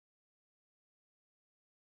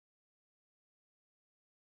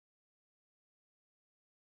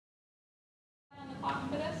talking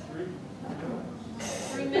for this?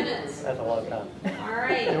 3 minutes. That's a long time. All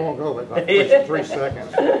right. It won't go, but about 3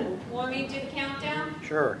 seconds. Want me to do the countdown?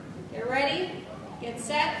 Sure. Get ready, get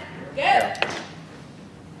set, go.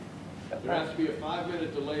 There has to be a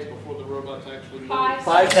 5-minute delay before the robots actually move.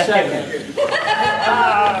 5 seconds. Oh!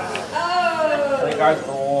 I think ours is a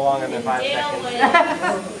little longer than 5 seconds. Wins. I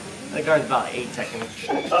think ours is about 8 seconds.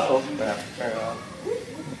 Uh-oh.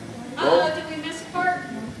 Uh-oh, did we miss a part?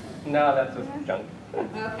 No, that's just junk.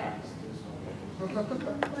 Okay. We have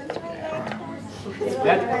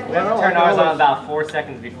to turn ours on about 4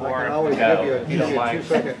 seconds before I can we always go, give you if you don't mind.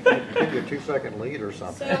 a 2-second lead or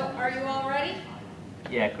something. So, are you all ready?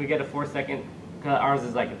 Yeah, can we get a 4 second? Ours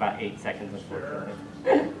is like about 8 seconds, unfortunately.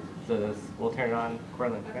 So we'll turn it on.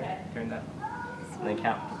 Corlin, okay? Turn that. And then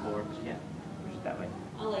count to 4. Yeah, push it that way.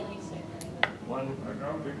 I'll let you say. 1,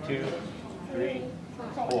 2, 3,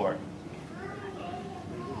 4.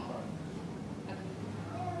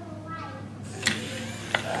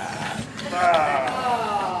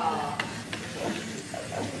 Oh.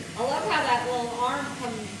 I love how that little arm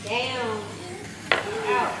comes down and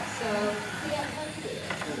out. So,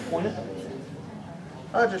 Point it?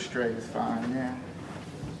 Oh, just straight is fine, yeah.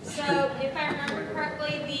 so if I remember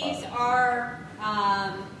correctly, these are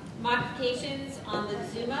modifications on the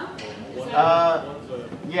Sumo. Is that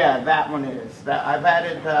Yeah, that one is. I've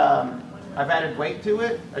added weight to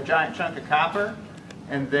it, a giant chunk of copper,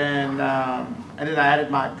 and then I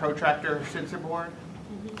added my protractor sensor board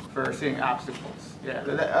for seeing obstacles. Yeah.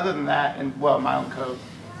 Other than that, and well, my own code,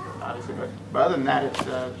 obviously, but other than that, it's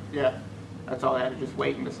yeah. That's all I added, just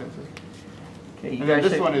weight and the sensor. Okay, And then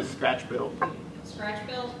this one is scratch built. scratch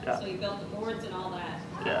built? Yeah. So you built the boards and all that.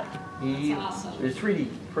 Yeah. That's awesome. Is 3D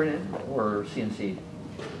printed or CNC?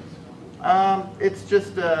 It's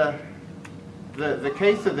just the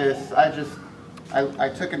case of this. I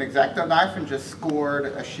took an X-Acto knife and just scored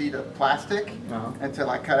a sheet of plastic until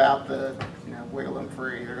I cut out wiggle them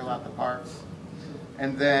free, wiggle out the parts,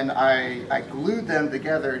 and then I glued them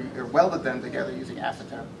together or welded them together using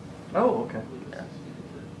acetone. Oh, okay. Yeah.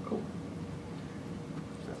 Cool.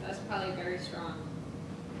 That's probably very strong.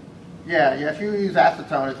 Yeah. If you use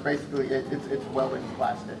acetone, it's basically it's welding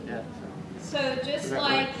plastic. Yeah. So just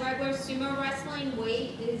like regular sumo wrestling,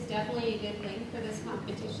 weight is definitely a good thing for this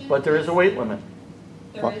competition. But there is a weight limit.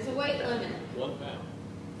 There is a weight limit. 1 pound.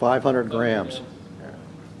 500 grams.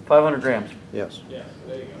 500 grams. Yes. Yeah,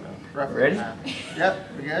 there you go. Roughly Ready? that. Yep.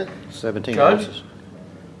 We good? 17 Judge? ounces.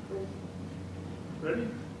 Ready,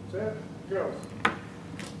 set, go.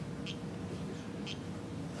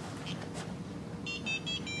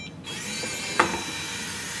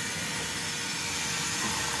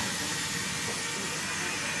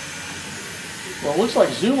 Well, it looks like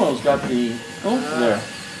Sumo's got the oomph there.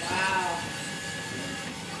 Wow.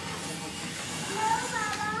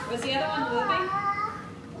 Was the other one moving?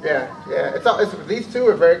 Yeah. These two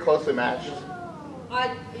are very closely matched.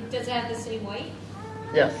 Does it have the same weight?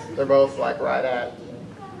 Yes, they're both like right at.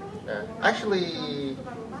 Yeah. Actually,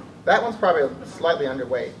 that one's probably slightly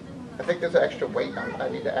underweight. I think there's an extra weight I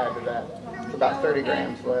need to add to that. It's about 30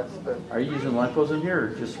 grams less. But Are you using lipos in here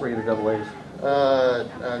or just regular double A's?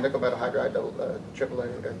 nickel metal hydride triple A,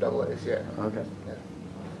 double A's. Yeah. Okay. Yeah.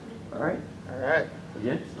 All right. All right.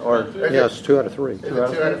 Again? Or Yes, 2 out of 3. Is it 2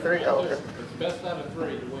 out of 3? Oh, okay. It's best out of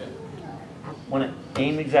 3 to win. want to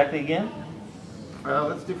aim exactly again?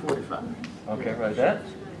 Let's do 45. Okay, right that.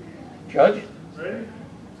 Judge? Ready,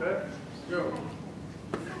 set, go.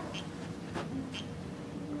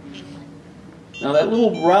 Now that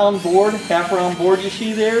little round board, half round board you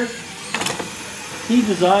see there, he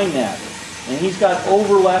designed that. And he's got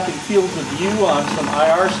overlapping fields of view on some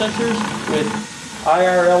IR sensors with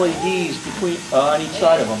IR LEDs between on each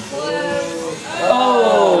side of them.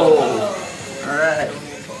 Oh! All right.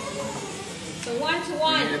 So 1 to In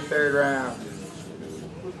 1. the third round.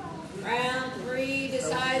 Round 3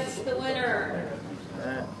 decides the winner. All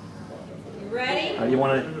right. You ready? How do you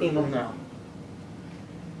want to aim them now?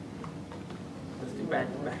 Let's do back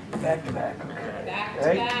to back. Back to back. Back to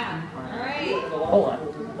Okay. back. All right. Hold on.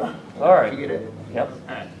 All right. You get it? Yep.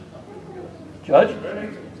 All right. Judge?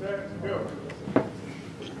 Ready, set, go.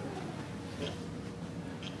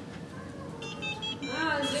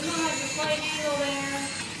 Zumo has a slight angle there.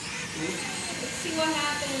 Let's see what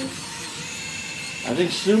happens. I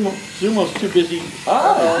think Sumo's too busy.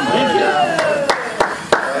 Oh, thank you.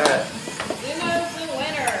 All right. Zumo's the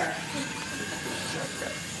winner.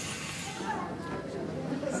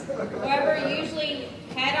 Whoever usually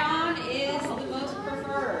head on is the most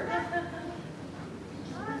preferred.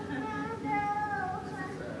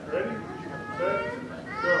 Ready, set,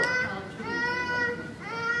 go.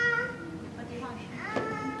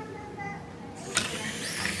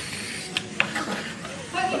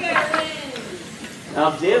 Now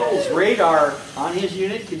Dale's radar on his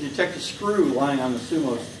unit can detect a screw lying on the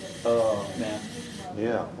Sumo's map.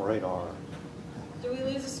 Yeah, radar. Do we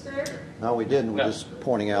lose a screw? No, we didn't. We're just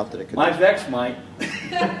pointing out that it could. My Vex might.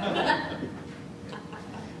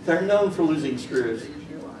 They're known for losing screws.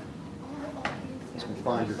 Let's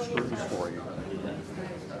find your screws for you.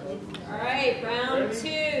 All right, round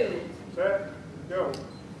 2. Set, go.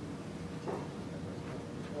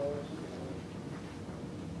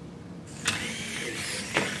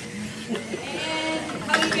 And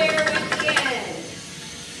Honey Bear wins again.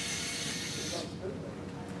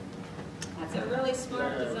 That's a really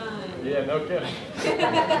smart design. Yeah, no kidding.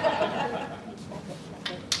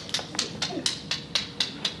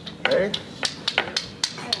 Ready?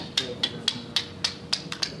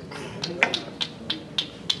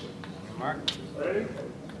 Mark. Ready,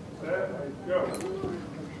 set, go.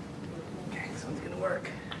 Okay, this one's gonna work.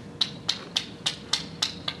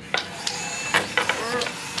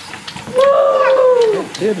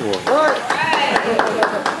 It did work. All right.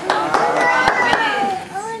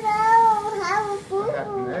 What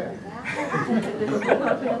happened there?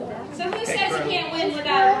 So who says you can't win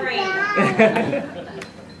without a ring?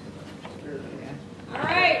 All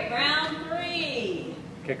right, round 3.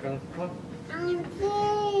 Okay, Carlin, come on.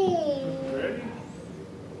 Ready,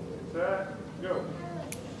 set, go.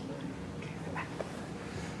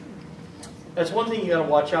 That's one thing you got to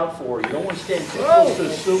watch out for. You don't want to stand too close to the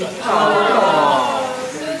Sumo. Oh,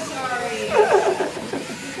 so sorry.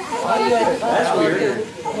 That's weird.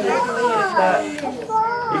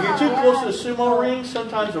 If you're too close to the Sumo ring,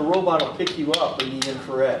 sometimes the robot will pick you up in the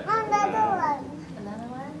infrared.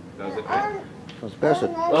 Does it? It's best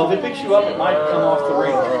that Well, if it picks you up, it might come off the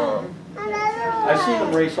ring. I've seen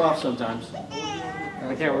them race off sometimes.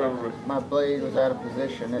 I can't remember. My blade was out of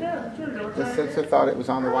position. The sensor thought it was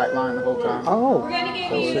on the right line the whole time. We're oh, going to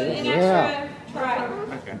give you an Yeah. extra try.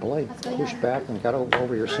 Okay. blade pushed back and got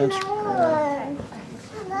over your sensor. Huh.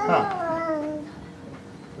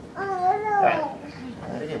 Right.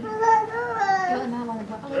 Again. All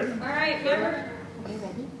right, remember?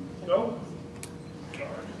 Go.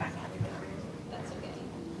 That's okay.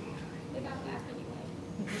 They got back anyway.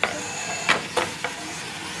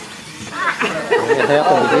 It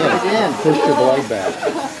happened again. Pushed your blade back.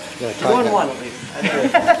 Yeah, tighten it. 1-1 at least.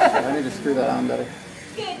 I need to screw that on better.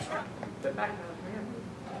 Good try.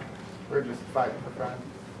 We're just fighting for fun.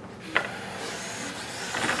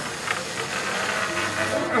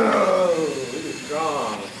 Oh, it is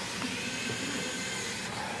strong.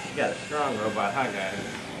 You got a strong robot, huh, guys?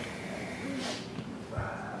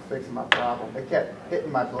 Fixing my problem. It kept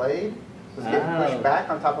hitting my blade. It was getting pushed back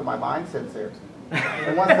on top of my line sensor.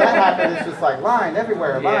 And once that happened, it's just like line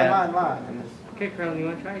everywhere, line, Yeah. line, line. And it's, Okay, Carlin, you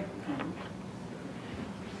want to try?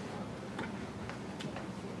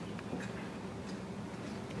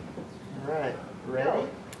 all right, ready?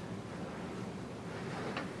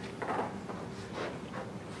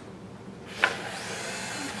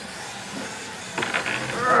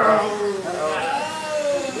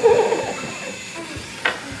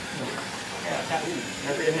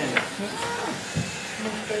 Never your hand.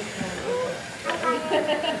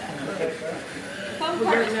 Fun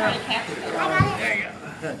part is trying to capture them. There you go.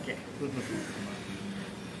 Okay.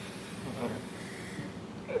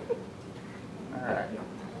 All right.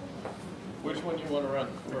 Which one you want to run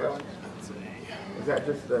first? Is that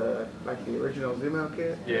just the like the original Sumo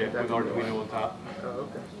kit? Yeah, Is that with the new Arduino one? on top. Oh,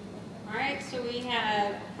 okay. All right, so we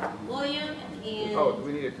have William and Oh, do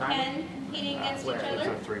we need a timer? Ken competing against each Where?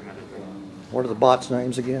 other. 3 minutes. What are the bots'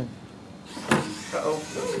 names again? Uh-oh.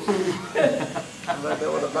 I'm right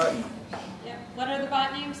there with a button. Yep. What are the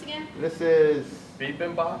bot names again? This is, Beep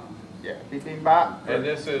and Bop, yeah, Beeping Bot. and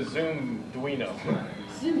this is Zoom Duino.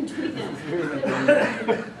 Zoom Twino.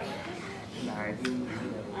 Nice.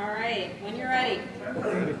 All right, when you're ready.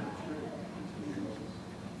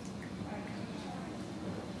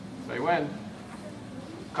 Say when.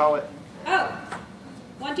 Call it. Oh,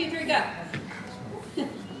 1, 2, 3, go. I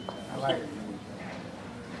like it.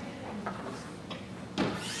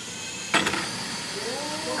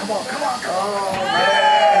 Come on, come on, come on.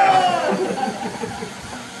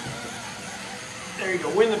 There you go.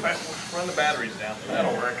 Run the batteries down.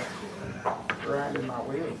 That'll work. Grinding my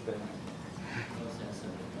wheels down.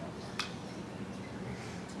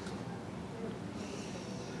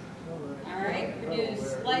 All right, we're doing a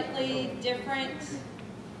slightly different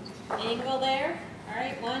angle there. All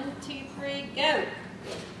right, 1, 2, 3, go.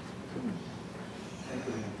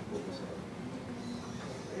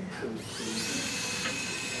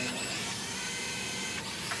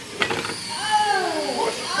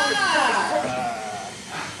 Oh! Ah!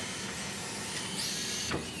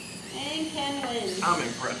 And Ken wins. I'm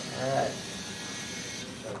Alright.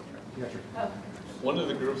 Oh, One of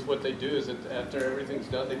the groups, what they do is that after everything's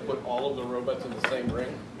done, they put all of the robots in the same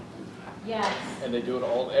ring, yes. and they do it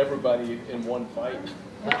all, everybody in one fight.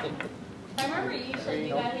 Yep. I remember you usually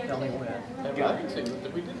do that here too. And I didn't say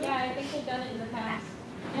that we did that. Yeah, I think they've done it in the past.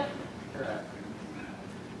 Yep.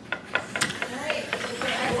 Alright.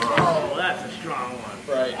 Oh, that's a strong one.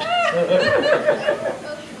 Right.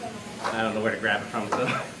 I don't know where to grab it from, so.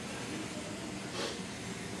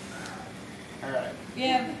 Alright.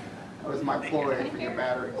 Yeah. That was my ploy for your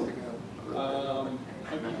batteries to go.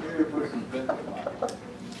 Huggy Bear versus Bento Bot.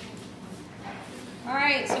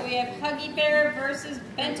 Alright, so we have Huggy Bear versus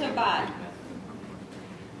Bento Bot.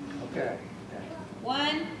 Okay.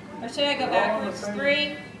 1, or should I go backwards?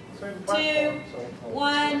 3, 2,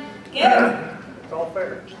 1, go! It's all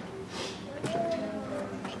fair.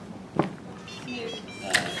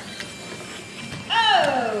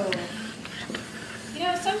 Oh! You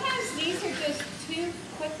know, sometimes these are just too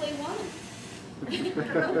quickly won.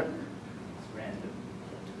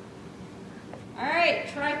 Alright,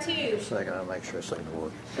 try 2. Second, I'll make sure it's in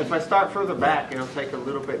order. If I start further back, it'll take a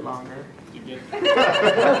little bit longer. You get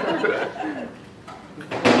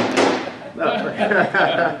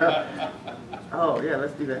Oh, yeah,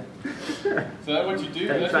 let's do that. So that's what you do?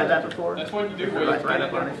 Have you tried that before? That's what you do when Right, you right get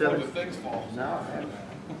up in on there each before other? the things fall. No, I haven't.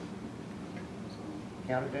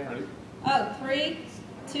 Count it down. Oh, 3,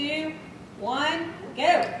 2, 1,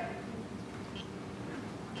 go!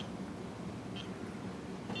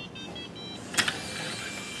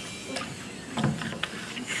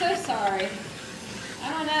 I'm so sorry. I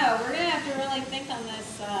don't know. We're going to have to really think on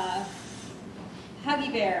this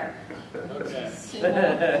Huggy Bear. Okay.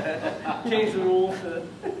 Sumo. Change the rules.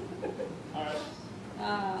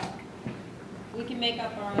 We can make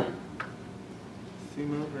up our own.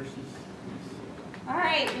 Sumo versus... All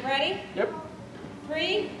right, you ready? Yep.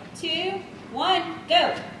 3, 2, 1,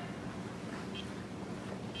 go!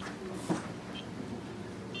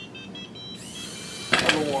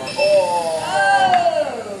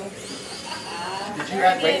 Oh! Did you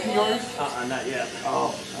add weight to yours? Not yet.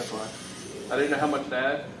 Oh, that's why. I didn't know how much to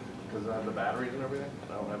add because I have the batteries and everything.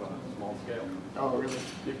 I don't have a small scale. Oh, really?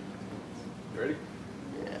 You ready?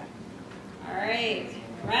 Yeah. All right,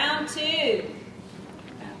 round 2.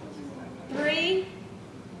 3,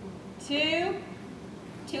 2,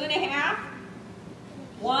 2.5,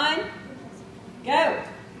 1, go!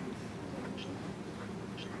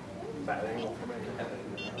 Bad angle for me.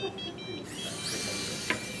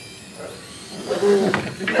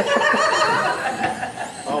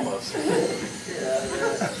 Almost.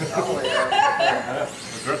 Aggressive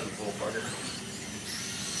little fucker.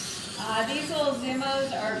 These little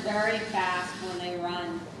Zumos are very fast when they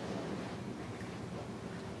run.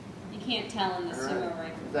 You can't tell in the sumo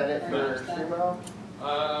ring. Is that it very for much, though.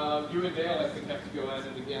 Sumo? You and Dale, I think, have to go at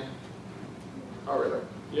it again. Oh, really?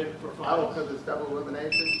 Yeah, for Oh, finals. because it's double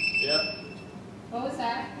elimination? Yep. What was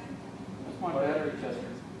that? That's my battery tester.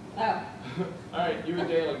 Oh. All right, you and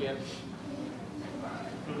Dale again.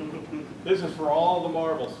 This is for all the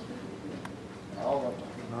marbles. All of them.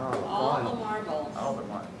 All the marbles. All the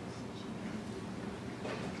marbles.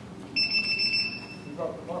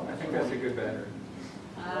 I think that's a good battery.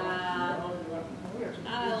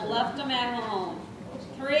 I left them at home.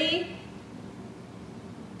 3,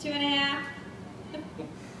 2.5,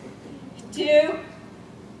 2,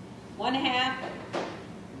 1.5,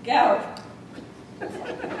 go.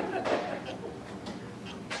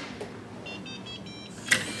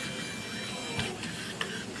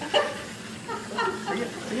 I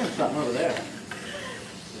got something over there.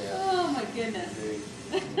 Oh my goodness.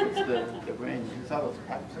 What's the range? You saw those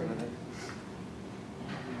pipes over there?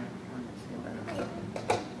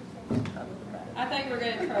 I thought you were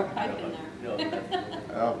going to throw a pipe in there.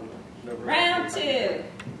 Oh. Round 2.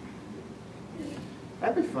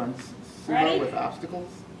 That'd be fun. Sumo Ready? with obstacles.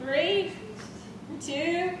 3,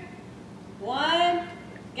 2, 1,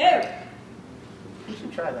 go. You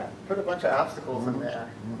should try that. Put a bunch of obstacles in there.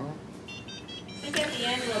 I think at the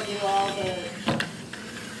end we'll do all the.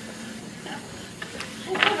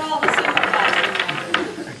 We'll put all the super fights in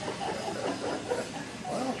there.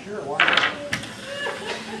 Well, sure, why not?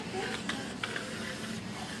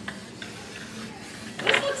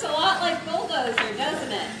 This looks a lot like Bulldozer,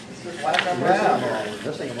 doesn't it? Just whack them around.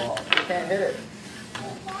 This ain't all. You can't hit it.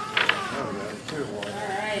 There we go. 2 to 1. All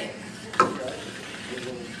right.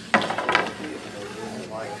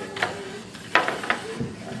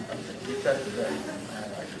 You tested that.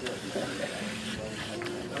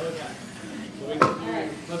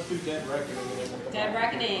 Let's do Dead Reckoning. Dead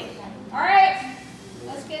Reckoning. All right.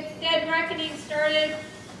 Let's get Dead Reckoning started.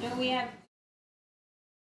 And we have.